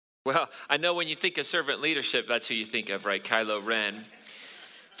Well, I know when you think of servant leadership, that's who you think of, right? Kylo Ren.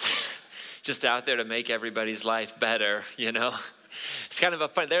 Just out there to make everybody's life better, you know? It's kind of a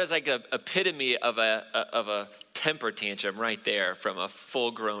fun, there's like an epitome of a temper tantrum right there from a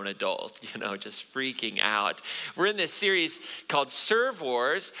full-grown adult, you know, just freaking out. We're in this series called Serve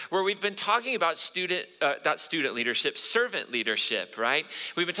Wars, where we've been talking about not student leadership, servant leadership, right?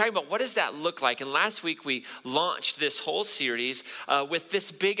 We've been talking about what does that look like? And last week we launched this whole series with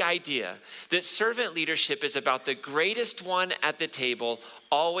this big idea that servant leadership is about the greatest one at the table,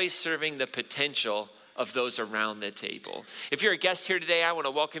 always serving the potential of those around the table. If you're a guest here today, I want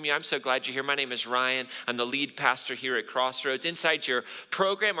to welcome you. I'm so glad you're here. My name is Ryan. I'm the lead pastor here at Crossroads. Inside your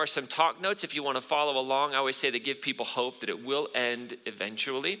program are some talk notes if you want to follow along. I always say they give people hope that it will end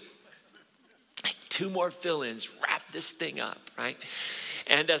eventually. 2 more fill-ins, wrap this thing up, right?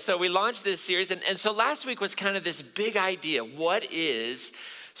 And so we launched this series. And so last week was kind of this big idea. What is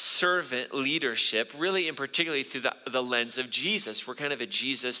servant leadership, really and particularly through the lens of Jesus? We're kind of a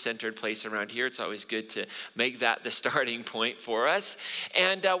Jesus-centered place around here. It's always good to make that the starting point for us.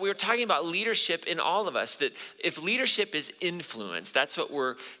 And we were talking about leadership in all of us, that if leadership is influence, that's what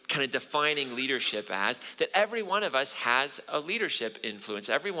we're kind of defining leadership as, that every one of us has a leadership influence.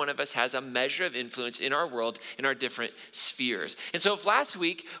 Every one of us has a measure of influence in our world, in our different spheres. And so if last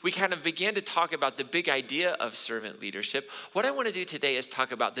week we kind of began to talk about the big idea of servant leadership, what I want to do today is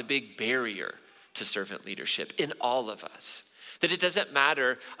talk about the big barrier to servant leadership in all of us. That it doesn't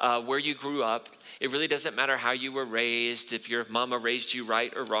matter where you grew up. It really doesn't matter how you were raised, if your mama raised you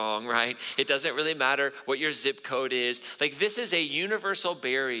right or wrong, right? It doesn't really matter what your zip code is. Like, this is a universal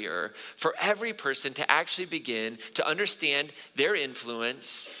barrier for every person to actually begin to understand their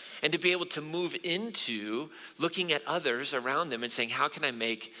influence and to be able to move into looking at others around them and saying, how can I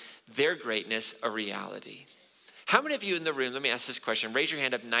make their greatness a reality? How many of you in the room, let me ask this question, raise your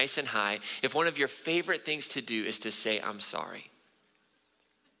hand up nice and high, if one of your favorite things to do is to say, I'm sorry?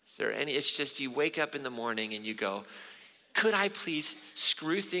 Is there any, it's just you wake up in the morning and you go, could I please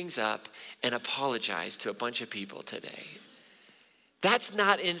screw things up and apologize to a bunch of people today? That's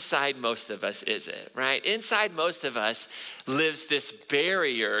not inside most of us, is it, right? Inside most of us lives this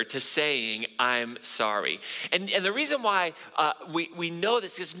barrier to saying, I'm sorry. And the reason why we know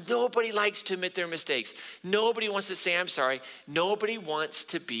this is nobody likes to admit their mistakes. Nobody wants to say, I'm sorry. Nobody wants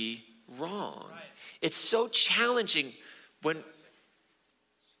to be wrong. Right. It's so challenging when...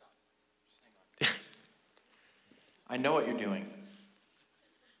 I know what you're doing.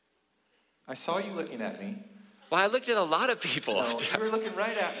 I saw you looking at me. Well, I looked at a lot of people. No, you were looking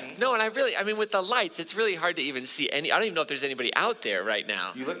right at me. No, and with the lights, it's really hard to even see any. I don't even know if there's anybody out there right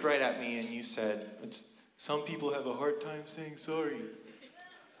now. You looked right at me and you said, some people have a hard time saying sorry.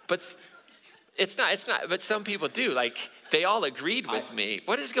 But it's not, but some people do. Like, they all agreed with me.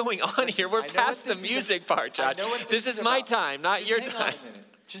 What is going on here? We're past the music part, Josh. This is my time, not your time. Just hang on a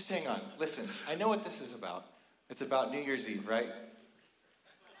minute. Just hang on. Listen, I know what this is about. It's about New Year's Eve, right?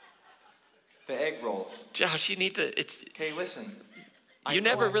 The egg rolls. Josh, you need to, Okay, listen. You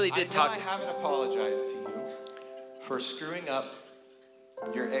never really did talk. I haven't apologized to you for screwing up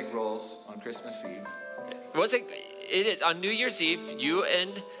your egg rolls on Christmas Eve. It is. On New Year's Eve, you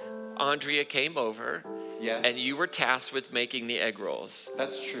and Andrea came over. Yes. And you were tasked with making the egg rolls.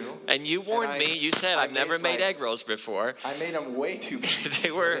 That's true. And you warned me. You said, I've never made egg rolls before. I made them way too big.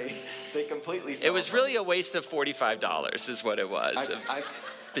 They completely fell It was really a waste of $45 is what it was.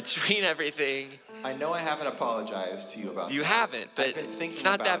 Between everything. I know I haven't apologized to you about that. You haven't, but it's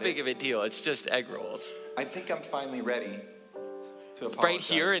not that big it. of a deal. It's just egg rolls. I think I'm finally ready to apologize. Right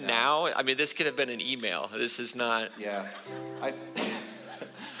here and now? I mean, this could have been an email. This is not. Yeah.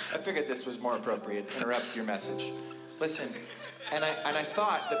 I figured this was more appropriate. Interrupt your message. Listen, and I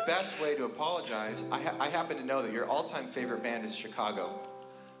thought the best way to apologize, I happen to know that your all-time favorite band is Chicago.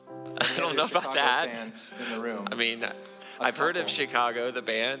 I don't know about that. Fans in the room. I mean, I've heard of Chicago, the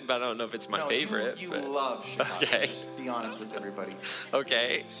band, but I don't know if it's my favorite. You love Chicago. Okay. Just be honest with everybody.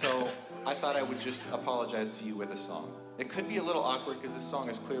 Okay. So I thought I would just apologize to you with a song. It could be a little awkward because this song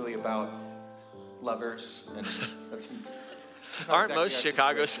is clearly about lovers, and that's. Aren't most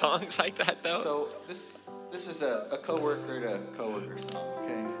Chicago songs like that, though? So this is a coworker to coworker song,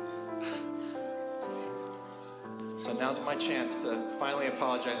 okay? So now's my chance to finally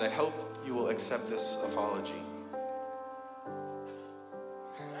apologize. I hope you will accept this apology.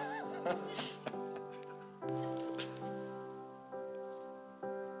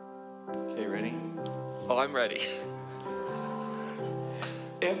 Okay, ready? Oh, I'm ready.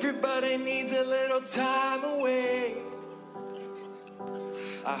 Everybody needs a little time away.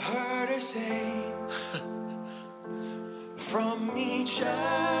 I heard her say from each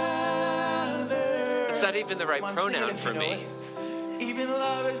other. It's not even the right Come on, sing it pronoun if for you know me. it. Even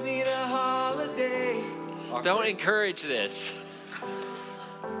lovers need a holiday. Don't encourage this.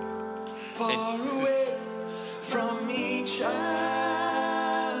 Far away from each other.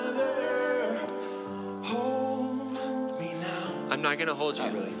 Hold me now. I'm not going to hold you.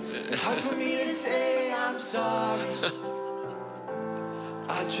 Not really. It's hard for me to say I'm sorry.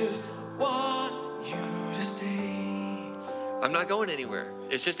 I just want you to stay. I'm not going anywhere.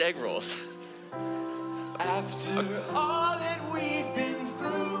 It's just egg rolls. After all that we've been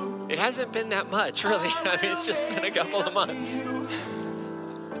through. It hasn't been that much, really. I mean, it's just been a couple of months.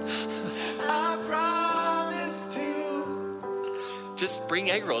 I promise to. Just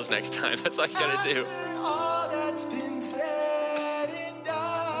bring egg rolls next time. That's all you got to do. After all that's been said and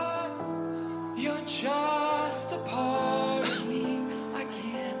done, you're just a part of me. I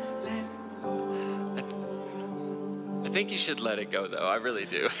can't let go. I think you should let it go, though. I really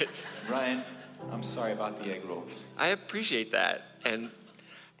do. Ryan, I'm sorry about the egg rolls. I appreciate that. And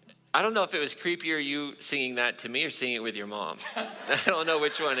I don't know if it was creepier you singing that to me or singing it with your mom. I don't know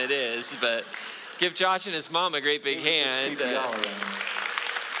which one it is, but give Josh and his mom a great big hand.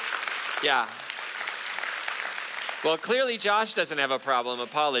 Yeah. Well, clearly Josh doesn't have a problem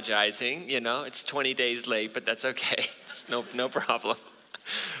apologizing. You know, it's 20 days late, but that's okay. It's no problem.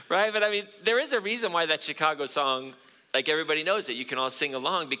 Right? But I mean, there is a reason why that Chicago song, like everybody knows it, you can all sing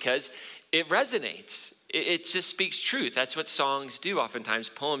along because it resonates. It just speaks truth. That's what songs do oftentimes,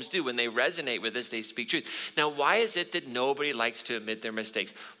 poems do. When they resonate with us, they speak truth. Now, why is it that nobody likes to admit their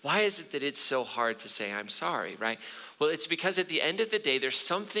mistakes? Why is it that it's so hard to say, I'm sorry, right? Well, it's because at the end of the day, there's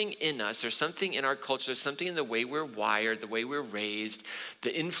something in us, there's something in our culture, there's something in the way we're wired, the way we're raised,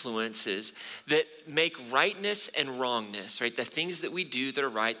 the influences that make rightness and wrongness, right? The things that we do that are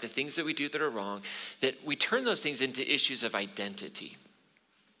right, the things that we do that are wrong, that we turn those things into issues of identity.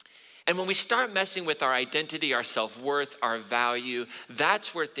 And when we start messing with our identity, our self-worth, our value,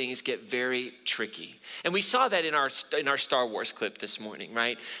 that's where things get very tricky. And we saw that in our Star Wars clip this morning,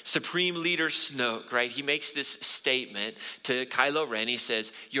 right? Supreme Leader Snoke, right? He makes this statement to Kylo Ren. He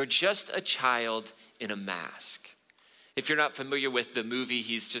says, "You're just a child in a mask." If you're not familiar with the movie,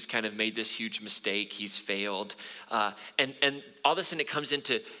 he's just kind of made this huge mistake. He's failed. And all of a sudden it comes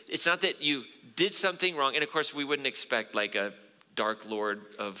into, it's not that you did something wrong. And of course, we wouldn't expect like a Dark Lord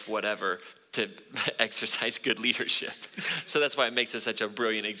of whatever to exercise good leadership. So that's why it makes it such a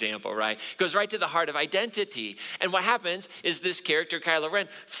brilliant example, right? It goes right to the heart of identity. And what happens is this character, Kylo Ren,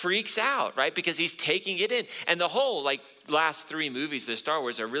 freaks out, right? Because he's taking it in. And the whole last 3 movies of Star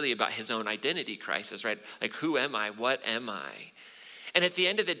Wars are really about his own identity crisis, right? Like, who am I? What am I? And at the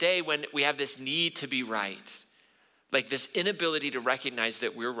end of the day, when we have this need to be right, like this inability to recognize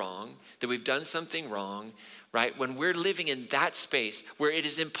that we're wrong, that we've done something wrong, right? When we're living in that space where it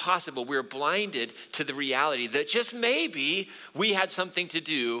is impossible, we're blinded to the reality that just maybe we had something to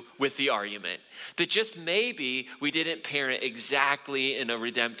do with the argument, that just maybe we didn't parent exactly in a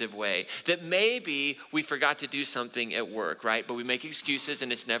redemptive way, that maybe we forgot to do something at work, right? But we make excuses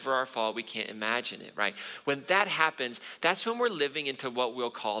and it's never our fault. We can't imagine it, right? When that happens, that's when we're living into what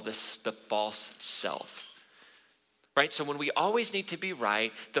we'll call the false self. Right? So when we always need to be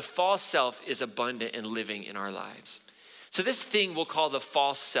right, the false self is abundant and living in our lives. So this thing we'll call the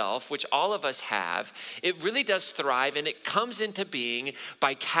false self, which all of us have, it really does thrive and it comes into being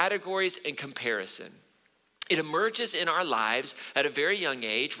by categories and comparison. It emerges in our lives at a very young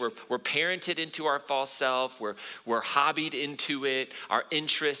age. We're parented into our false self. We're hobbied into it, our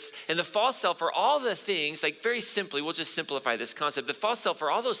interests. And the false self are all the things, like very simply, we'll just simplify this concept. The false self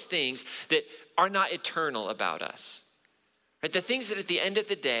are all those things that are not eternal about us. Right? The things that at the end of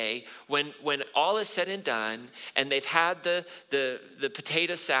the day, when all is said and done, and they've had the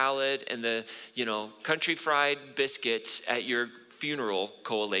potato salad and the country fried biscuits at your funeral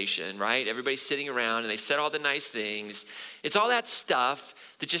collation, right? Everybody's sitting around and they said all the nice things. It's all that stuff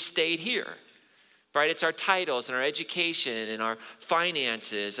that just stayed here. Right? It's our titles and our education and our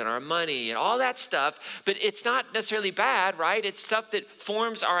finances and our money and all that stuff, but it's not necessarily bad, right? It's stuff that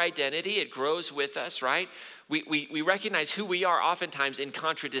forms our identity. It grows with us, right? We recognize who we are oftentimes in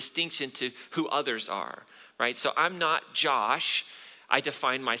contradistinction to who others are, right? So I'm not Josh. I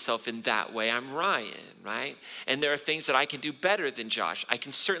define myself in that way. I'm Ryan, right? And there are things that I can do better than Josh. I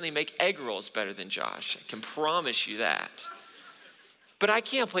can certainly make egg rolls better than Josh. I can promise you that. But I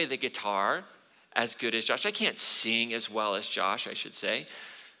can't play the guitar as good as Josh. I can't sing as well as Josh, I should say,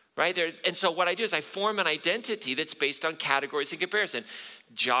 right? And so what I do is I form an identity that's based on categories and comparison.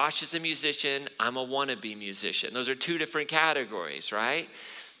 Josh is a musician. I'm a wannabe musician. Those are 2 different categories, right?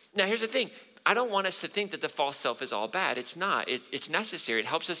 Now, here's the thing. I don't want us to think that the false self is all bad. It's not. It's necessary. It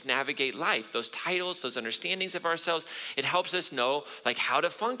helps us navigate life. Those titles, those understandings of ourselves, it helps us know like how to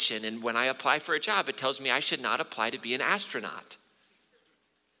function. And when I apply for a job, it tells me I should not apply to be an astronaut.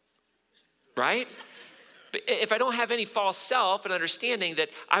 Right? But if I don't have any false self and understanding that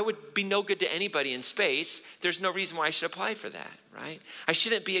I would be no good to anybody in space, there's no reason why I should apply for that, right? I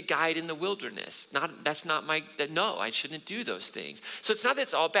shouldn't be a guide in the wilderness. No, I shouldn't do those things. So it's not that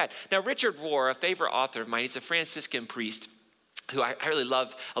it's all bad. Now, Richard Rohr, a favorite author of mine, he's a Franciscan priest, who I really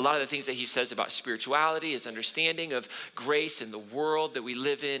love a lot of the things that he says about spirituality, his understanding of grace and the world that we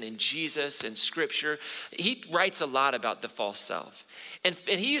live in Jesus and scripture. He writes a lot about the false self. And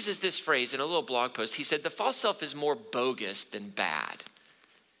he uses this phrase in a little blog post. He said, the false self is more bogus than bad.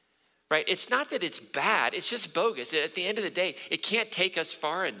 Right? It's not that it's bad, it's just bogus. At the end of the day, it can't take us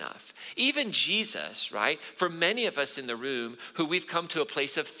far enough. Even Jesus, right? For many of us in the room who we've come to a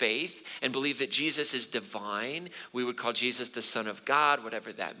place of faith and believe that Jesus is divine, we would call Jesus the Son of God,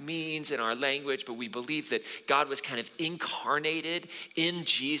 whatever that means in our language, but we believe that God was kind of incarnated in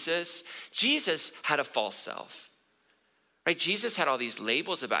Jesus. Jesus had a false self. Right? Jesus had all these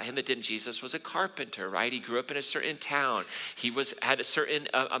labels about him that didn't. Jesus was a carpenter, right? He grew up in a certain town. He had a certain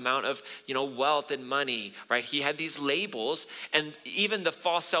amount of, wealth and money, right? He had these labels, and even the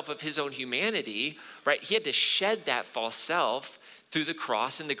false self of his own humanity, right? He had to shed that false self through the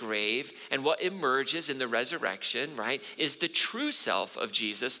cross and the grave, and what emerges in the resurrection, right, is the true self of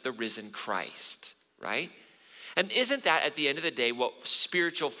Jesus, the risen Christ, right? And isn't that at the end of the day what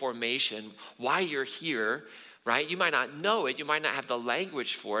spiritual formation, why you're here, right? You might not know it. You might not have the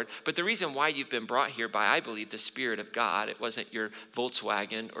language for it. But the reason why you've been brought here by, I believe, the Spirit of God, it wasn't your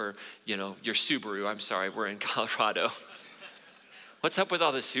Volkswagen or, your Subaru. I'm sorry, we're in Colorado. What's up with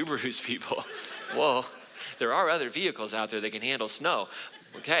all the Subarus, people? Whoa, there are other vehicles out there that can handle snow.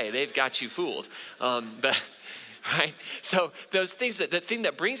 Okay, they've got you fooled. Right? So those things, the thing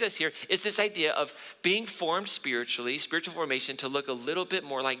that brings us here is this idea of being formed spiritually, spiritual formation, to look a little bit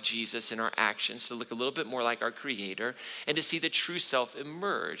more like Jesus in our actions, to look a little bit more like our Creator, and to see the true self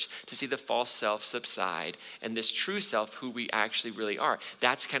emerge, to see the false self subside, and this true self, who we actually really are.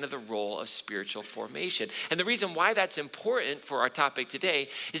 That's kind of the role of spiritual formation. And the reason why that's important for our topic today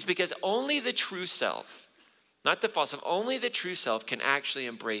is because only the true self, not the false self, only the true self can actually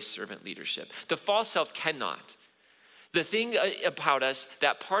embrace servant leadership. The false self cannot. The thing about us,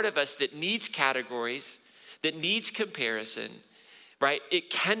 that part of us that needs categories, that needs comparison, right? It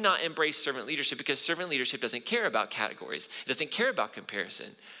cannot embrace servant leadership because servant leadership doesn't care about categories. It doesn't care about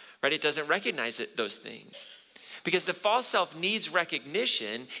comparison, right? It doesn't recognize those things. Because the false self needs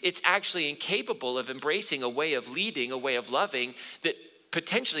recognition. It's actually incapable of embracing a way of leading, a way of loving that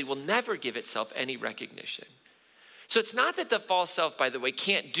potentially will never give itself any recognition. So it's not that the false self, by the way,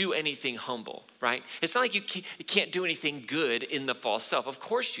 can't do anything humble, right? It's not like you can't do anything good in the false self. Of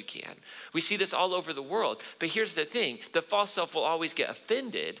course you can. We see this all over the world. But here's the thing. The false self will always get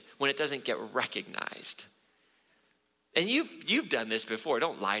offended when it doesn't get recognized. And you've done this before.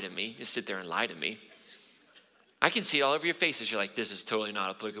 Don't lie to me. Just sit there and lie to me. I can see it all over your faces. You're like, this is totally not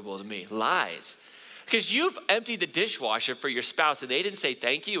applicable to me. Lies. Because you've emptied the dishwasher for your spouse and they didn't say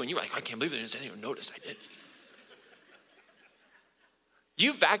thank you. And you're like, I can't believe they didn't even notice I did.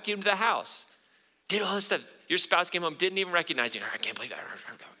 You vacuumed the house, did all this stuff. Your spouse came home, didn't even recognize you. I can't believe that.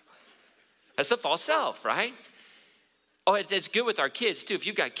 That's the false self, right? Oh, it's good with our kids too. If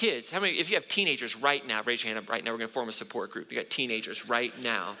you've got kids, if you have teenagers right now, raise your hand up right now. We're going to form a support group. You got teenagers right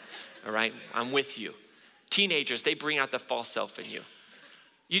now, all right? I'm with you. Teenagers, they bring out the false self in you.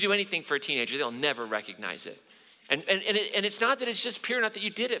 You do anything for a teenager, they'll never recognize it. And it's not that it's just pure enough that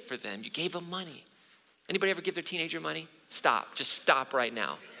you did it for them. You gave them money. Anybody ever give their teenager money? Stop. Just stop right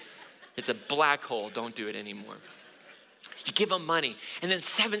now. It's a black hole. Don't do it anymore. You give them money, and then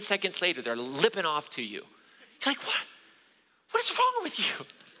 7 seconds later, they're lipping off to you. You're like, what? What is wrong with you?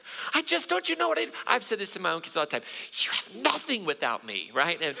 Don't you know what I've said this to my own kids all the time. You have nothing without me,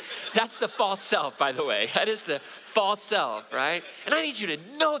 right? And that's the false self, by the way. That is the false self, right? And I need you to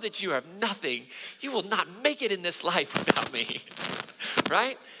know that you have nothing. You will not make it in this life without me,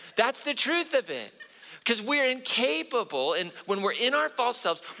 right? That's the truth of it. Because we're incapable, and when we're in our false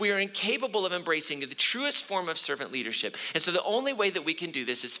selves, we are incapable of embracing the truest form of servant leadership. And so the only way that we can do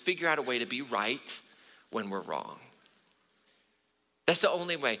this is figure out a way to be right when we're wrong. That's the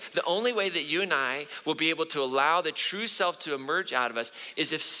only way. The only way that you and I will be able to allow the true self to emerge out of us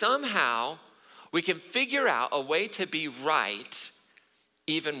is if somehow we can figure out a way to be right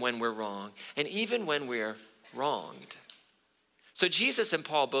even when we're wrong and even when we're wronged. So Jesus and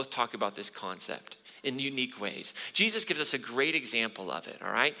Paul both talk about this concept in unique ways. Jesus gives us a great example of it,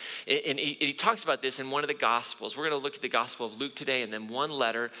 all right? And he talks about this in one of the Gospels. We're going to look at the Gospel of Luke today and then one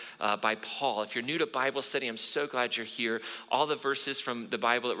letter by Paul. If you're new to Bible study, I'm so glad you're here. All the verses from the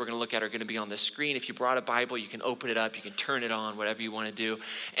Bible that we're going to look at are going to be on the screen. If you brought a Bible, you can open it up, you can turn it on, whatever you want to do.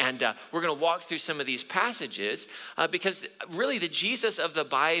 And we're going to walk through some of these passages because really the Jesus of the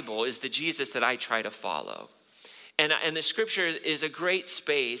Bible is the Jesus that I try to follow. And the scripture is a great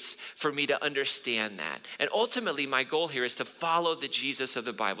space for me to understand that. And ultimately, my goal here is to follow the Jesus of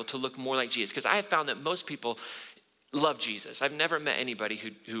the Bible, to look more like Jesus. Because I have found that most people love Jesus. I've never met anybody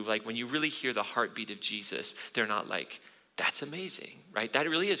who like, when you really hear the heartbeat of Jesus, they're not like, that's amazing, right? That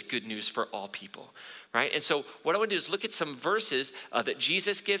really is good news for all people, right? And so what I want to do is look at some verses that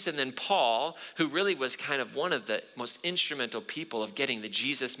Jesus gives, and then Paul, who really was kind of one of the most instrumental people of getting the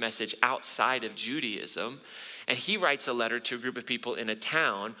Jesus message outside of Judaism. And he writes a letter to a group of people in a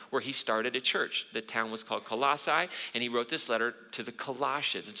town where he started a church. The town was called Colossae, and he wrote this letter to the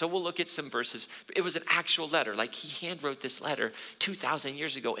Colossians. And so we'll look at some verses. It was an actual letter. Like, he hand wrote this letter 2,000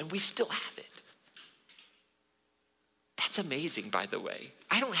 years ago, and we still have it. That's amazing, by the way.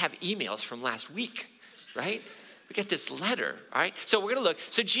 I don't have emails from last week, right? We get this letter, all right? So we're going to look.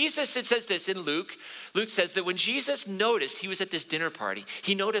 So Jesus, it says this in Luke. Luke says that when Jesus noticed, he was at this dinner party.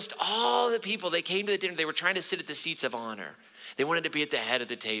 He noticed all the people, they came to the dinner. They were trying to sit at the seats of honor. They wanted to be at the head of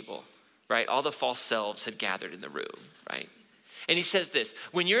the table, right? All the false selves had gathered in the room, right? And he says this,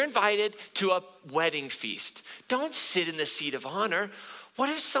 when you're invited to a wedding feast, don't sit in the seat of honor. What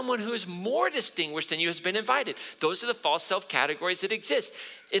if someone who is more distinguished than you has been invited? Those are the false self categories that exist.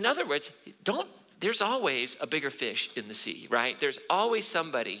 In other words, there's always a bigger fish in the sea, right? There's always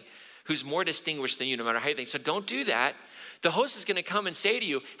somebody who's more distinguished than you, no matter how you think. So don't do that. The host is going to come and say to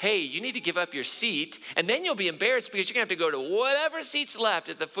you, hey, you need to give up your seat. And then you'll be embarrassed because you're going to have to go to whatever seat's left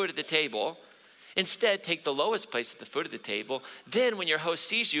at the foot of the table. Instead, take the lowest place at the foot of the table. Then when your host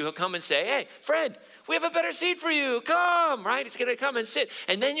sees you, he'll come and say, hey, friend, we have a better seat for you. Come, right? He's going to come and sit.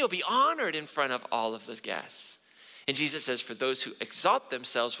 And then you'll be honored in front of all of those guests. And Jesus says, for those who exalt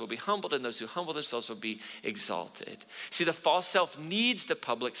themselves will be humbled, and those who humble themselves will be exalted. See, the false self needs the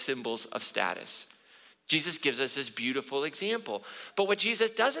public symbols of status. Jesus gives us this beautiful example. But what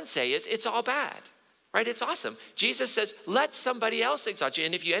Jesus doesn't say is it's all bad, right? It's awesome. Jesus says, let somebody else exalt you.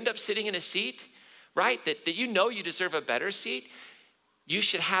 And if you end up sitting in a seat, right, that you know you deserve a better seat, you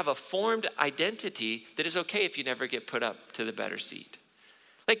should have a formed identity that is okay if you never get put up to the better seat.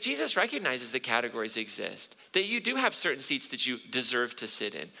 Like, Jesus recognizes the categories exist, that you do have certain seats that you deserve to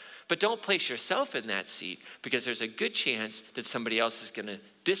sit in, but don't place yourself in that seat because there's a good chance that somebody else is going to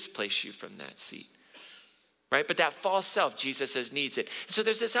displace you from that seat, right? But that false self, Jesus says, needs it. And so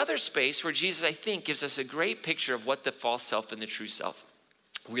there's this other space where Jesus, I think, gives us a great picture of what the false self and the true self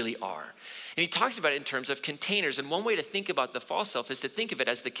really are. And he talks about it in terms of containers. And one way to think about the false self is to think of it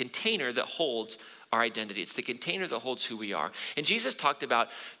as the container that holds our identity. It's the container that holds who we are. And Jesus talked about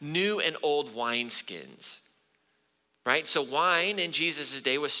new and old wineskins, right? So wine in Jesus'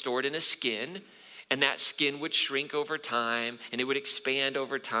 day was stored in a skin, and that skin would shrink over time, and it would expand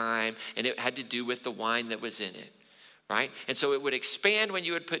over time, and it had to do with the wine that was in it. Right? And so it would expand when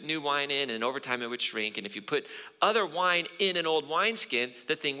you would put new wine in, and over time it would shrink. And if you put other wine in an old wineskin,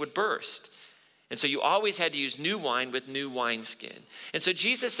 the thing would burst. And so you always had to use new wine with new wineskin. And so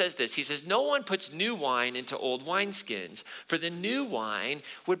Jesus says this. He says, no one puts new wine into old wineskins, for the new wine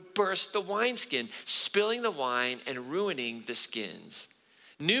would burst the wineskin, spilling the wine and ruining the skins.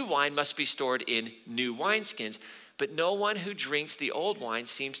 New wine must be stored in new wineskins, but no one who drinks the old wine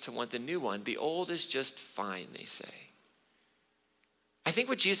seems to want the new one. The old is just fine, they say. I think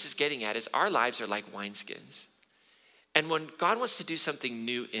what Jesus is getting at is our lives are like wineskins. And when God wants to do something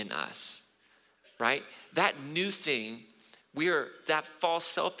new in us, right, that new thing, that false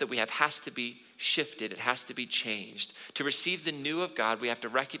self that we have has to be shifted. It has to be changed. To receive the new of God, we have to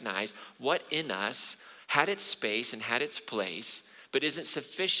recognize what in us had its space and had its place, but isn't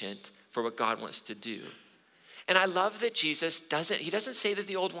sufficient for what God wants to do. And I love that Jesus doesn't say that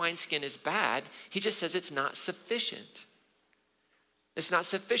the old wineskin is bad. He just says it's not sufficient. It's not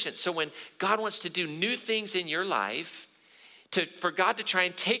sufficient. So when God wants to do new things in your life, for God to try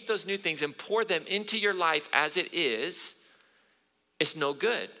and take those new things and pour them into your life as it is, it's no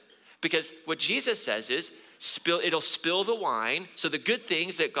good. Because what Jesus says is, it'll spill the wine. So the good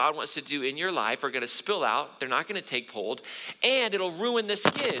things that God wants to do in your life are going to spill out. They're not going to take hold. And it'll ruin the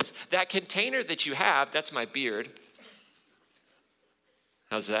skins. That container that you have, that's my beard.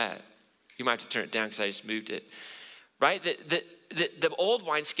 How's that? You might have to turn it down because I just moved it. Right? the old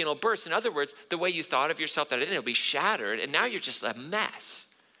wineskin will burst. In other words, the way you thought of yourself that it'll be shattered, and now you're just a mess.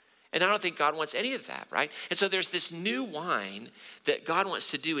 And I don't think God wants any of that, right? And so there's this new wine that God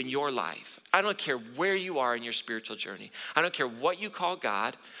wants to do in your life. I don't care where you are in your spiritual journey. I don't care what you call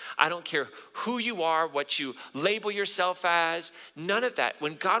God. I don't care who you are, what you label yourself as. None of that.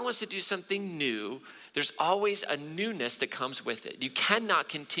 When God wants to do something new, there's always a newness that comes with it. You cannot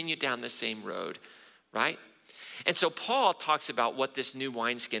continue down the same road, right? And so Paul talks about what this new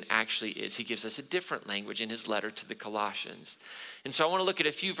wineskin actually is. He gives us a different language in his letter to the Colossians. And so I want to look at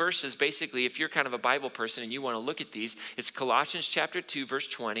a few verses. Basically, if you're kind of a Bible person and you want to look at these, it's Colossians chapter 2, verse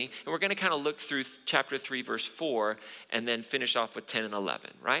 20. And we're going to kind of look through chapter 3, verse 4, and then finish off with 10 and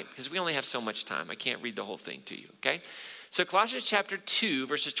 11, right? Because we only have so much time. I can't read the whole thing to you, okay? So Colossians chapter 2,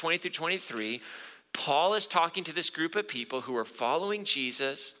 verses 20 through 23, Paul is talking to this group of people who are following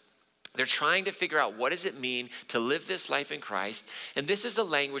Jesus. They're trying to figure out what does it mean to live this life in Christ. And this is the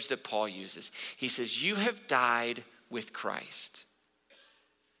language that Paul uses. He says, you have died with Christ.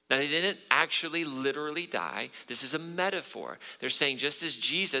 Now, they didn't actually literally die. This is a metaphor. They're saying just as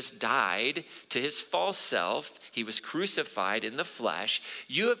Jesus died to his false self, he was crucified in the flesh,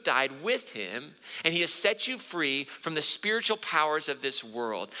 you have died with him, and he has set you free from the spiritual powers of this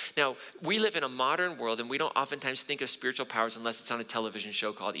world. Now, we live in a modern world, and we don't oftentimes think of spiritual powers unless it's on a television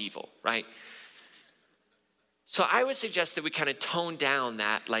show called Evil, right? So I would suggest that we kind of tone down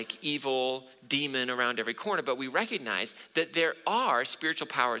that like evil demon around every corner, but we recognize that there are spiritual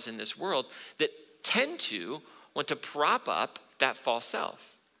powers in this world that tend to want to prop up that false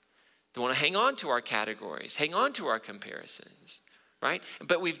self. They want to hang on to our categories, hang on to our comparisons, right?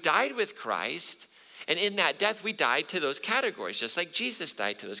 But we've died with Christ, and in that death, we died to those categories, just like Jesus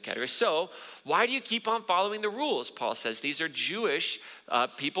died to those categories. So why do you keep on following the rules? Paul says these are Jewish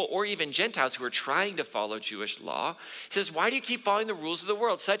people or even Gentiles who are trying to follow Jewish law. He says, why do you keep following the rules of the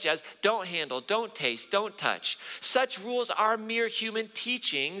world, such as don't handle, don't taste, don't touch? Such rules are mere human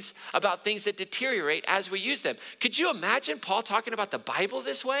teachings about things that deteriorate as we use them. Could you imagine Paul talking about the Bible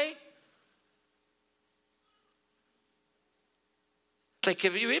this way? Like,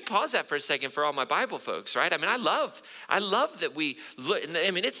 if you pause that for a second for all my Bible folks, right? I mean, I love that we look. I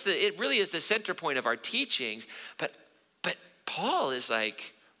mean, it really is the center point of our teachings. But Paul is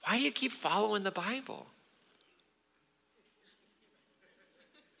like, why do you keep following the Bible?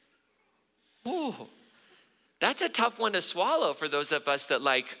 Ooh, that's a tough one to swallow for those of us that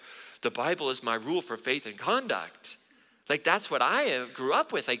like, the Bible is my rule for faith and conduct. Like, that's what I grew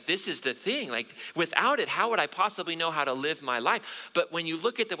up with. Like, this is the thing. Like, without it, how would I possibly know how to live my life? But when you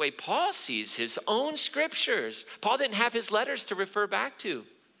look at the way Paul sees his own scriptures, Paul didn't have his letters to refer back to. I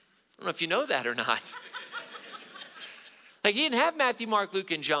don't know if you know that or not. Like, he didn't have Matthew, Mark,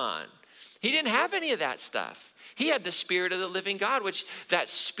 Luke, and John. He didn't have any of that stuff. He had the Spirit of the living God, which that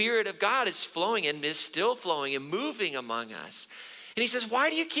Spirit of God is flowing and is still flowing and moving among us. And he says, why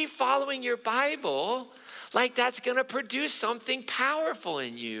do you keep following your Bible like that's going to produce something powerful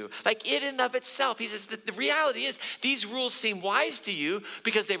in you? Like it in and of itself. He says that the reality is these rules seem wise to you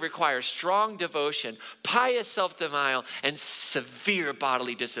because they require strong devotion, pious self-denial, and severe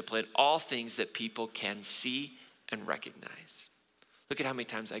bodily discipline, all things that people can see and recognize. Look at how many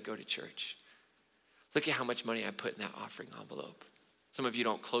times I go to church. Look at how much money I put in that offering envelope. Some of you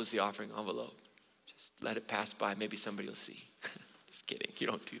don't close the offering envelope. Just let it pass by. Maybe somebody will see. Just kidding. You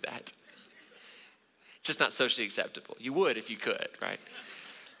don't do that. It's just not socially acceptable. You would if you could, right?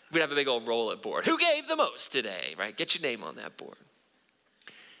 We'd have a big old roll-up board. Who gave the most today, right? Get your name on that board.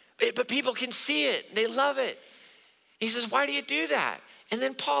 But people can see it. They love it. He says, why do you do that? And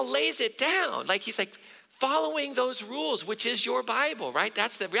then Paul lays it down. Like he's like, following those rules, which is your Bible, right?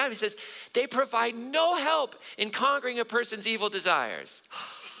 That's the reality. He says, they provide no help in conquering a person's evil desires.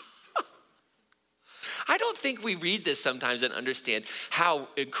 I don't think we read this sometimes and understand how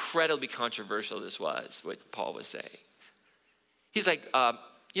incredibly controversial this was, what Paul was saying. He's like,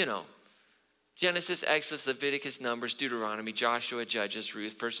 Genesis, Exodus, Leviticus, Numbers, Deuteronomy, Joshua, Judges,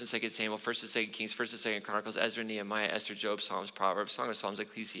 Ruth, 1st and 2nd Samuel, 1st and 2nd Kings, 1st and 2nd Chronicles, Ezra, Nehemiah, Esther, Job, Psalms, Proverbs, Song of Psalms,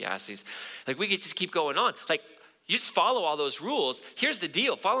 Ecclesiastes. Like we could just keep going on. Like you just follow all those rules. Here's the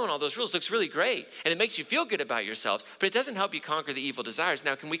deal. Following all those rules looks really great and it makes you feel good about yourselves, but it doesn't help you conquer the evil desires.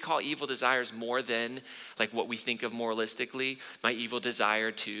 Now, can we call evil desires more than like what we think of moralistically? My evil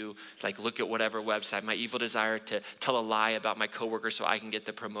desire to like look at whatever website, my evil desire to tell a lie about my coworker so I can get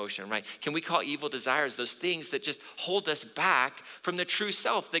the promotion, right? Can we call evil desires those things that just hold us back from the true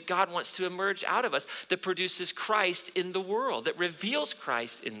self that God wants to emerge out of us, that produces Christ in the world, that reveals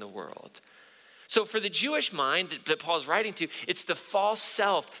Christ in the world? So for the Jewish mind that Paul's writing to, it's the false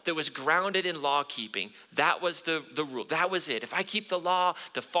self that was grounded in law keeping. That was the rule. That was it. If I keep the law,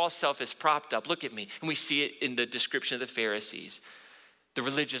 the false self is propped up. Look at me. And we see it in the description of the Pharisees, the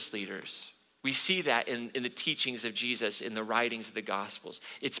religious leaders. We see that in the teachings of Jesus, in the writings of the Gospels.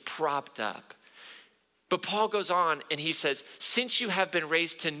 It's propped up. But Paul goes on and he says, since you have been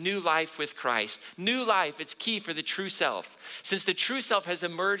raised to new life with Christ, new life, it's key for the true self. Since the true self has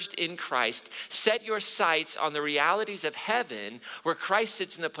emerged in Christ, set your sights on the realities of heaven where Christ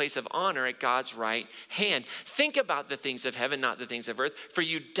sits in the place of honor at God's right hand. Think about the things of heaven, not the things of earth. For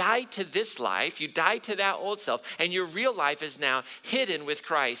you died to this life, you died to that old self, and your real life is now hidden with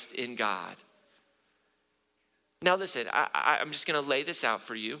Christ in God. Now listen, I'm just going to lay this out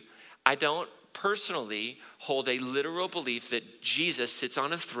for you. I don't personally hold a literal belief that Jesus sits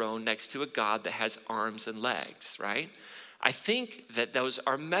on a throne next to a God that has arms and legs, right? I think that those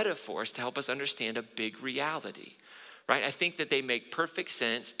are metaphors to help us understand a big reality, right? I think that they make perfect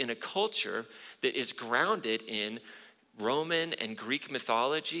sense in a culture that is grounded in Roman and Greek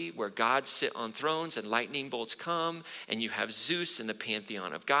mythology where gods sit on thrones and lightning bolts come and you have Zeus in the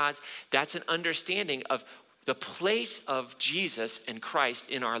pantheon of gods. That's an understanding of the place of Jesus and Christ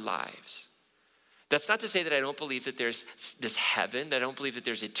in our lives. That's not to say that I don't believe that there's this heaven, that I don't believe that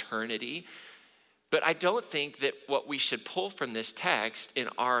there's eternity, but I don't think that what we should pull from this text in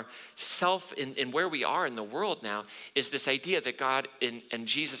our self, in where we are in the world now, is this idea that God and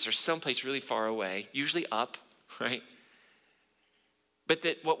Jesus are someplace really far away, usually up, right? But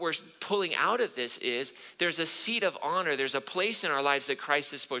that what we're pulling out of this is there's a seat of honor, there's a place in our lives that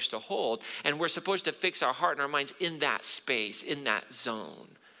Christ is supposed to hold, and we're supposed to fix our heart and our minds in that space, in that zone.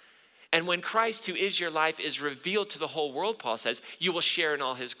 And when Christ, who is your life, is revealed to the whole world, Paul says, you will share in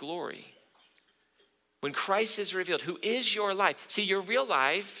all his glory. When Christ is revealed, who is your life? See, your real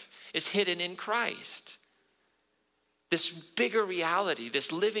life is hidden in Christ. This bigger reality,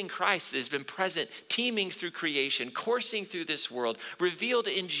 this living Christ that has been present, teeming through creation, coursing through this world, revealed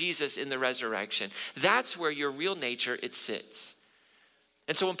in Jesus in the resurrection. That's where your real nature, it sits.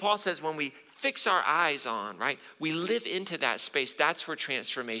 And so when Paul says when we fix our eyes on, right, we live into that space, that's where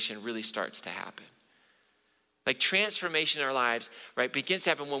transformation really starts to happen. Like transformation in our lives, right, begins to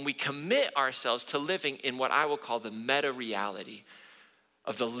happen when we commit ourselves to living in what I will call the meta reality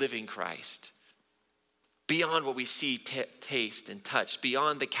of the living Christ. Beyond what we see, taste, and touch,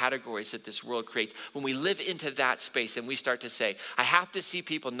 beyond the categories that this world creates. When we live into that space and we start to say, I have to see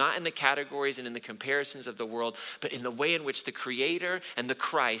people not in the categories and in the comparisons of the world, but in the way in which the Creator and the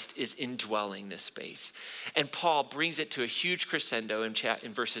Christ is indwelling this space. And Paul brings it to a huge crescendo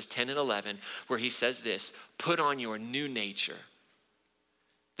in verses 10 and 11, where he says this, put on your new nature,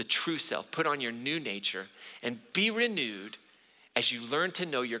 the true self, put on your new nature and be renewed as you learn to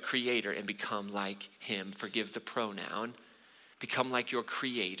know your Creator and become like him. Forgive the pronoun. Become like your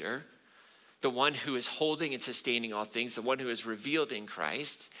Creator, the one who is holding and sustaining all things, the one who is revealed in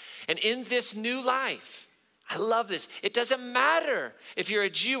Christ. And in this new life, I love this. It doesn't matter if you're a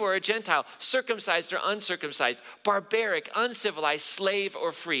Jew or a Gentile, circumcised or uncircumcised, barbaric, uncivilized, slave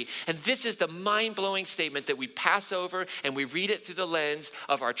or free. And this is the mind-blowing statement that we pass over and we read it through the lens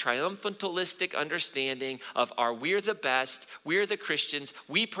of our triumphantalistic understanding of we're the best, we're the Christians,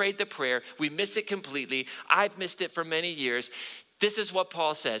 we prayed the prayer, we miss it completely. I've missed it for many years. This is what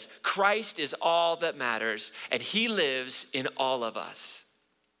Paul says. Christ is all that matters and he lives in all of us.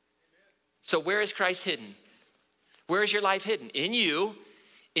 So where is Christ hidden? Where is your life hidden? In you,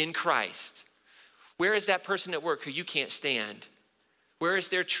 in Christ. Where is that person at work who you can't stand? Where is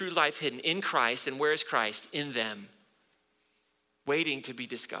their true life hidden? In Christ. And where is Christ? In them. Waiting to be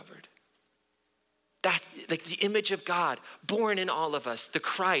discovered. That, like the image of God, born in all of us, the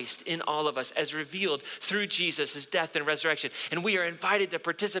Christ in all of us, as revealed through Jesus' death and resurrection. And we are invited to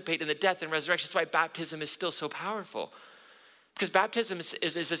participate in the death and resurrection. That's why baptism is still so powerful. Because baptism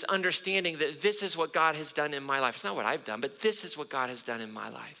is this understanding that this is what God has done in my life. It's not what I've done, but this is what God has done in my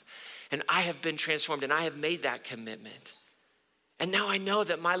life. And I have been transformed and I have made that commitment. And now I know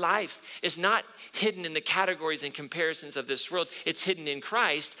that my life is not hidden in the categories and comparisons of this world. It's hidden in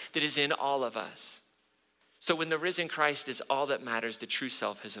Christ that is in all of us. So when the risen Christ is all that matters, the true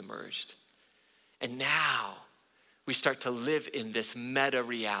self has emerged. And now we start to live in this meta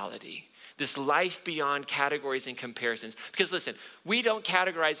reality. This life beyond categories and comparisons. Because listen, we don't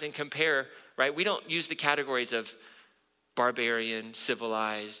categorize and compare, right? We don't use the categories of barbarian,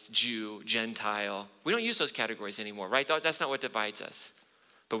 civilized, Jew, Gentile. We don't use those categories anymore, right? That's not what divides us.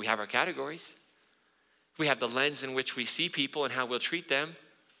 But we have our categories. We have the lens in which we see people and how we'll treat them.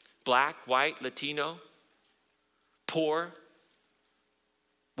 Black, white, Latino, poor,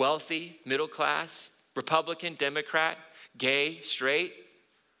 wealthy, middle class, Republican, Democrat, gay, straight.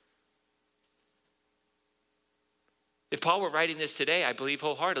 If Paul were writing this today, I believe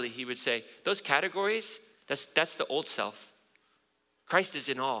wholeheartedly he would say, those categories, that's the old self. Christ is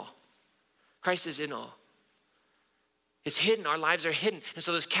in all. Christ is in all. It's hidden. Our lives are hidden. And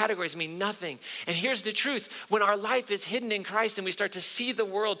so those categories mean nothing. And here's the truth. When our life is hidden in Christ and we start to see the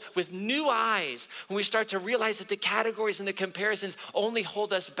world with new eyes, when we start to realize that the categories and the comparisons only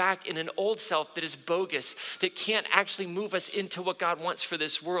hold us back in an old self that is bogus, that can't actually move us into what God wants for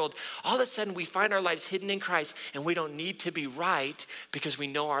this world, all of a sudden we find our lives hidden in Christ and we don't need to be right because we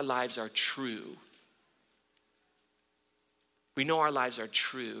know our lives are true. We know our lives are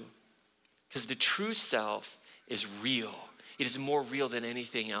true because the true self is real. It is more real than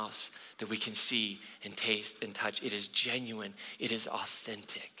anything else that we can see and taste and touch. It is genuine. It is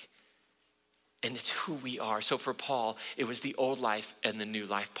authentic. And it's who we are. So for Paul, it was the old life and the new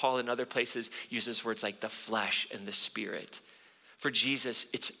life. Paul in other places uses words like the flesh and the spirit. For Jesus,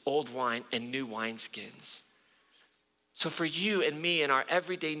 it's old wine and new wineskins. So for you and me in our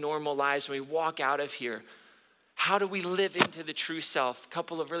everyday normal lives, when we walk out of here, how do we live into the true self? A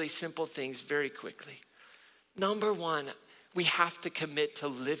couple of really simple things very quickly. Number one, we have to commit to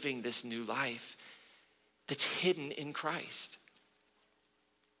living this new life that's hidden in Christ.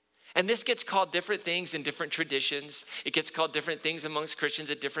 And this gets called different things in different traditions. It gets called different things amongst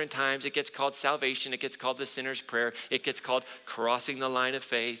Christians at different times. It gets called salvation. It gets called the sinner's prayer. It gets called crossing the line of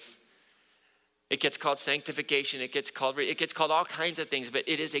faith. It gets called sanctification. It gets called all kinds of things, but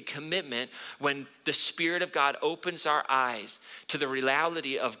it is a commitment when the Spirit of God opens our eyes to the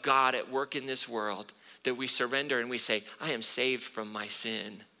reality of God at work in this world, that we surrender and we say, I am saved from my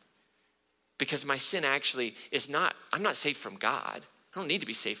sin. Because my sin actually is not, I'm not saved from God. I don't need to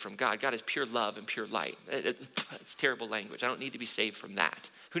be saved from God. God is pure love and pure light. It's terrible language. I don't need to be saved from that.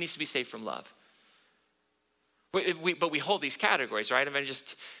 Who needs to be saved from love? But we hold these categories, right? I mean,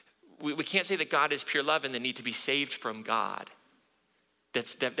 we can't say that God is pure love and then need to be saved from God.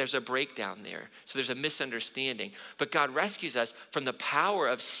 There's a breakdown there. So there's a misunderstanding. But God rescues us from the power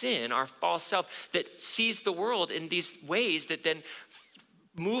of sin, our false self, that sees the world in these ways that then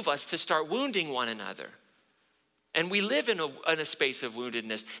move us to start wounding one another. And we live in a space of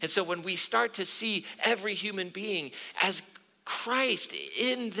woundedness. And so when we start to see every human being as Christ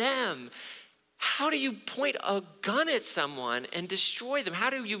in them, how do you point a gun at someone and destroy them?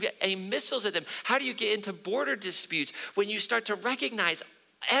 How do you aim missiles at them? How do you get into border disputes when you start to recognize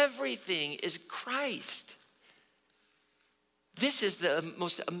everything is Christ? This is the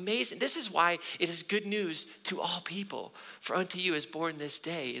most amazing. This is why it is good news to all people. For unto you is born this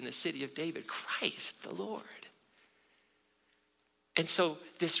day in the city of David, Christ the Lord. And so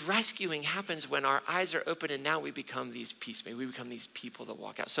this rescuing happens when our eyes are open and now we become these peacemakers. We become these people that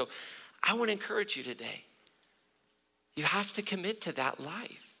walk out. So I want to encourage you today. You have to commit to that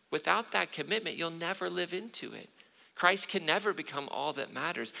life. Without that commitment, you'll never live into it. Christ can never become all that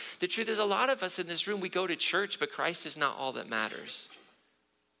matters. The truth is, a lot of us in this room, we go to church, but Christ is not all that matters.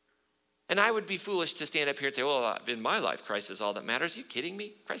 And I would be foolish to stand up here and say, well, in my life, Christ is all that matters. Are you kidding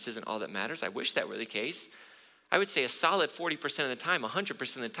me? Christ isn't all that matters. I wish that were the case. I would say a solid 40% of the time,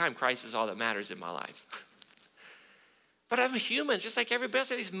 100% of the time, Christ is all that matters in my life. But I'm a human, just like everybody else.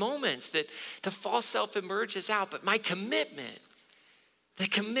 There are these moments that the false self emerges out. But my commitment,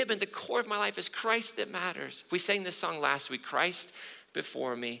 the core of my life is Christ that matters. We sang this song last week, Christ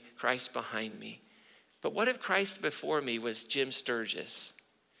before me, Christ behind me. But what if Christ before me was Jim Sturgis?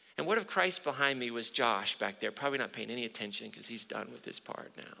 And what if Christ behind me was Josh back there? Probably not paying any attention because he's done with his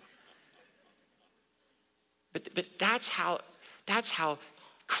part now. But that's how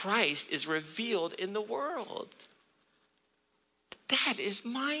Christ is revealed in the world. That is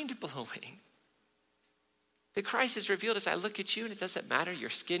mind-blowing. That Christ is revealed as I look at you, and it doesn't matter your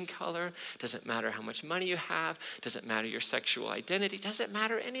skin color, doesn't matter how much money you have, doesn't matter your sexual identity, doesn't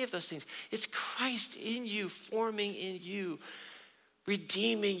matter any of those things. It's Christ in you, forming in you,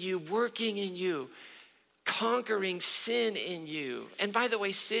 redeeming you, working in you, conquering sin in you. And by the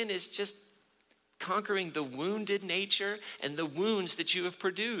way, sin is just conquering the wounded nature and the wounds that you have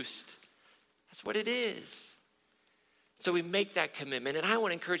produced. That's what it is. So we make that commitment. And I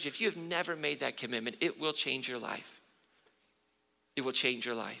want to encourage you, if you have never made that commitment, it will change your life. It will change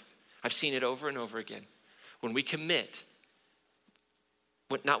your life. I've seen it over and over again. When we commit,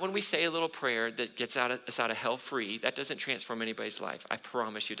 not when we say a little prayer that gets us out of hell free, that doesn't transform anybody's life. I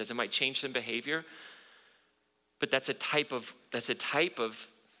promise you, it might change some behavior, but that's a type of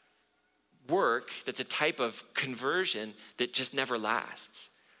work, that's a type of conversion that just never lasts.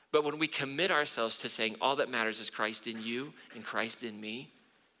 But when we commit ourselves to saying all that matters is Christ in you and Christ in me,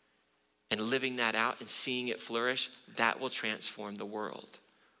 and living that out and seeing it flourish, that will transform the world.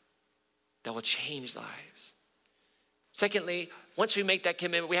 That will change lives. Secondly, once we make that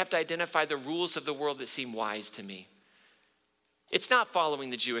commitment, we have to identify the rules of the world that seem wise to me. It's not following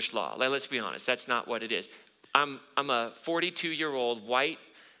the Jewish law. Let's be honest, that's not what it is. I'm a 42-year-old white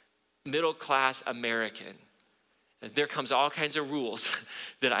middle-class American. And there comes all kinds of rules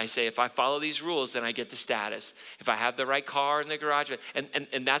that I say, if I follow these rules, then I get the status. If I have the right car in the garage,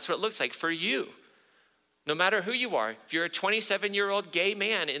 and that's what it looks like for you. No matter who you are, if you're a 27-year-old gay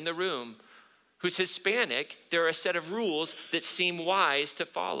man in the room who's Hispanic, there are a set of rules that seem wise to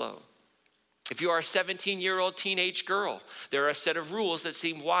follow. If you are a 17-year-old teenage girl, there are a set of rules that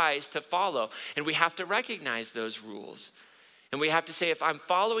seem wise to follow. And we have to recognize those rules. And we have to say, if I'm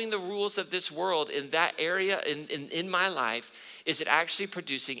following the rules of this world in that area in my life, is it actually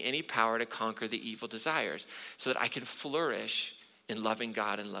producing any power to conquer the evil desires so that I can flourish in loving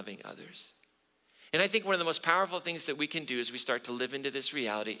God and loving others? And I think one of the most powerful things that we can do as we start to live into this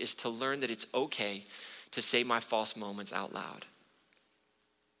reality is to learn that it's okay to say my false moments out loud.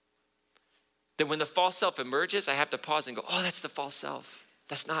 That when the false self emerges, I have to pause and go, oh, that's the false self.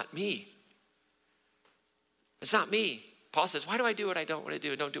 That's not me. It's not me. Paul says, why do I do what I don't want to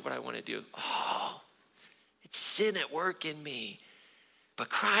do and don't do what I want to do? Oh, it's sin at work in me. But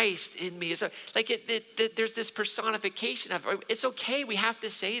Christ in me is like there's this personification of it's okay. We have to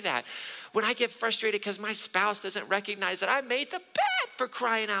say that. When I get frustrated because my spouse doesn't recognize that I made the bed, for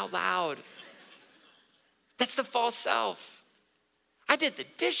crying out loud. That's the false self. I did the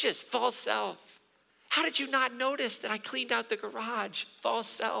dishes, false self. How did you not notice that I cleaned out the garage? False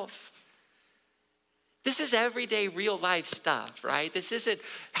self. This is everyday real life stuff, right? This isn't,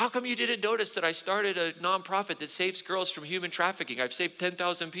 how come you didn't notice that I started a nonprofit that saves girls from human trafficking? I've saved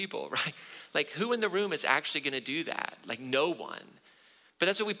 10,000 people, right? Like, who in the room is actually going to do that? Like, no one. But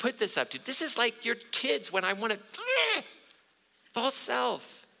that's what we put this up to. This is like your kids when I want to, false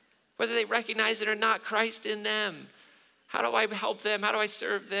self. Whether they recognize it or not, Christ in them. How do I help them? How do I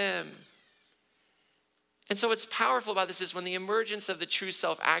serve them? And so what's powerful about this is when the emergence of the true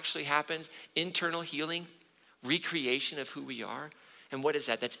self actually happens, internal healing, recreation of who we are. And what is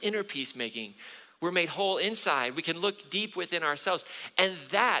that? That's inner peacemaking. We're made whole inside. We can look deep within ourselves. And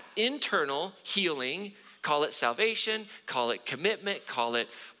that internal healing, call it salvation, call it commitment, call it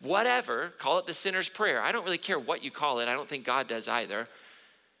whatever, call it the sinner's prayer. I don't really care what you call it. I don't think God does either.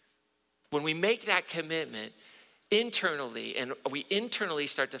 When we make that commitment, internally, and we internally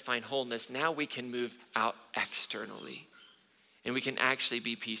start to find wholeness, now we can move out externally. And we can actually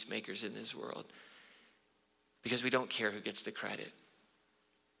be peacemakers in this world because we don't care who gets the credit.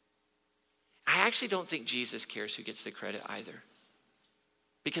 I actually don't think Jesus cares who gets the credit either.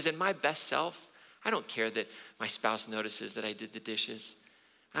 Because in my best self, I don't care that my spouse notices that I did the dishes.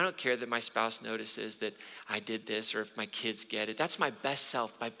 I don't care that my spouse notices that I did this or if my kids get it. That's my best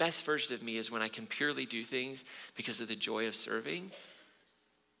self. My best version of me is when I can purely do things because of the joy of serving.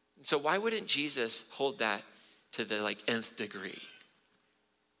 So why wouldn't Jesus hold that to the nth degree?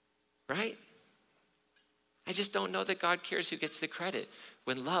 Right? I just don't know that God cares who gets the credit.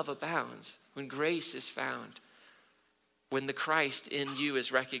 When love abounds, when grace is found, when the Christ in you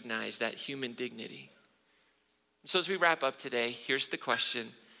is recognized, that human dignity. So as we wrap up today, here's the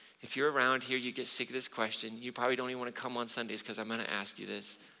question. If you're around here, you get sick of this question. You probably don't even want to come on Sundays because I'm going to ask you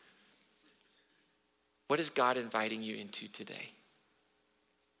this. What is God inviting you into today?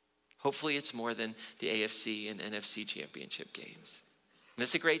 Hopefully it's more than the AFC and NFC championship games. And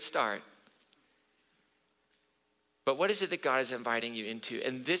it's a great start. But what is it that God is inviting you into?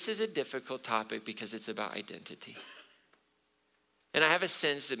 And this is a difficult topic because it's about identity. And I have a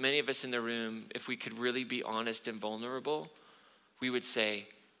sense that many of us in the room, if we could really be honest and vulnerable, we would say,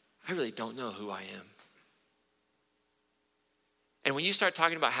 I really don't know who I am. And when you start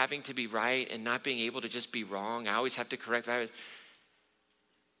talking about having to be right and not being able to just be wrong, I always have to correct. I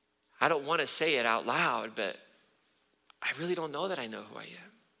don't want to say it out loud, but I really don't know that I know who I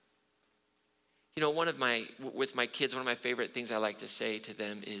am. You know, with my kids, one of my favorite things I like to say to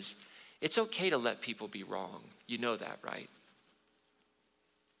them is, it's okay to let people be wrong. You know that, right?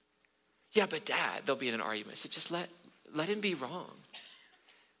 Yeah, but Dad, they'll be in an argument. I said, just let him be wrong.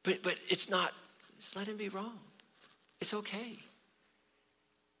 But it's not, just let him be wrong. It's okay.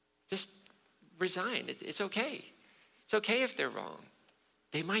 Just resign. It's okay. It's okay if they're wrong.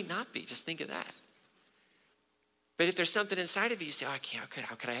 They might not be. Just think of that. But if there's something inside of you, you say,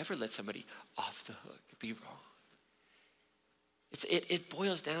 how could I ever let somebody off the hook, be wrong? It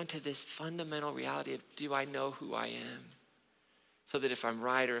boils down to this fundamental reality of, do I know who I am? So that if I'm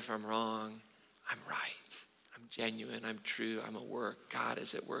right or if I'm wrong, I'm right. I'm genuine, I'm true, I'm at work. God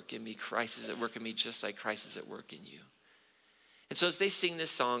is at work in me. Christ is at work in me just like Christ is at work in you. And so as they sing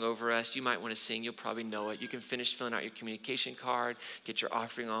this song over us, you might want to sing. You'll probably know it. You can finish filling out your communication card, get your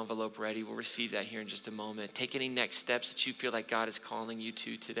offering envelope ready. We'll receive that here in just a moment. Take any next steps that you feel like God is calling you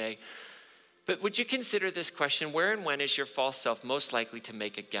to today. But would you consider this question? Where and when is your false self most likely to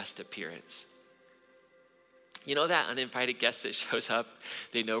make a guest appearance? You know that uninvited guest that shows up?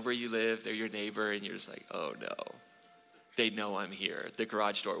 They know where you live. They're your neighbor. And you're just like, oh no. They know I'm here. The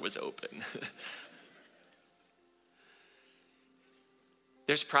garage door was open.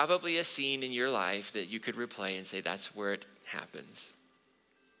 There's probably a scene in your life that you could replay and say, that's where it happens.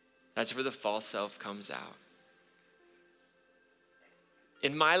 That's where the false self comes out.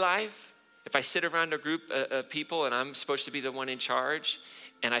 In my life, if I sit around a group of people and I'm supposed to be the one in charge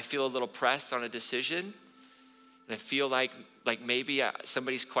and I feel a little pressed on a decision, and I feel like maybe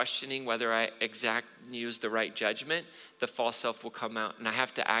somebody's questioning whether I use the right judgment, the false self will come out and I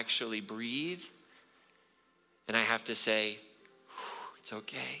have to actually breathe and I have to say, it's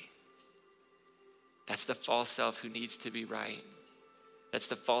okay. That's the false self who needs to be right. That's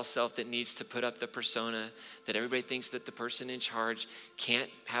the false self that needs to put up the persona that everybody thinks that the person in charge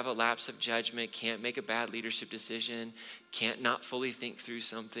can't have a lapse of judgment, can't make a bad leadership decision, can't not fully think through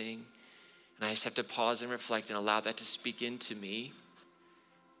something. And I just have to pause and reflect and allow that to speak into me.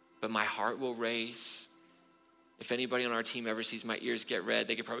 But my heart will race. If anybody on our team ever sees my ears get red,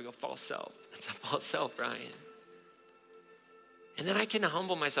 they could probably go, false self. That's a false self, Brian. And then I can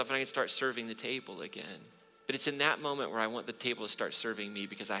humble myself and I can start serving the table again. But it's in that moment where I want the table to start serving me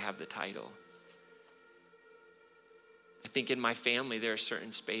because I have the title. I think in my family, there are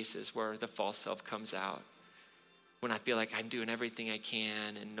certain spaces where the false self comes out. When I feel like I'm doing everything I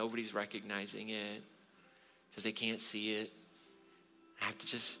can and nobody's recognizing it because they can't see it. I have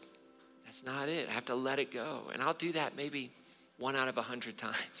to that's not it. I have to let it go. And I'll do that maybe 1 out of 100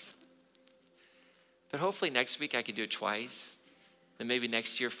 times. But hopefully next week I can do it twice. And maybe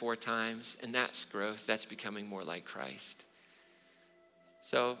next year 4 times, and that's growth. That's becoming more like Christ.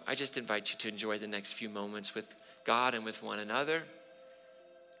 So I just invite you to enjoy the next few moments with God and with one another.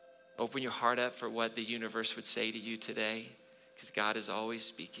 Open your heart up for what the universe would say to you today, because God is always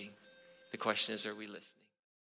speaking. The question is, are we listening?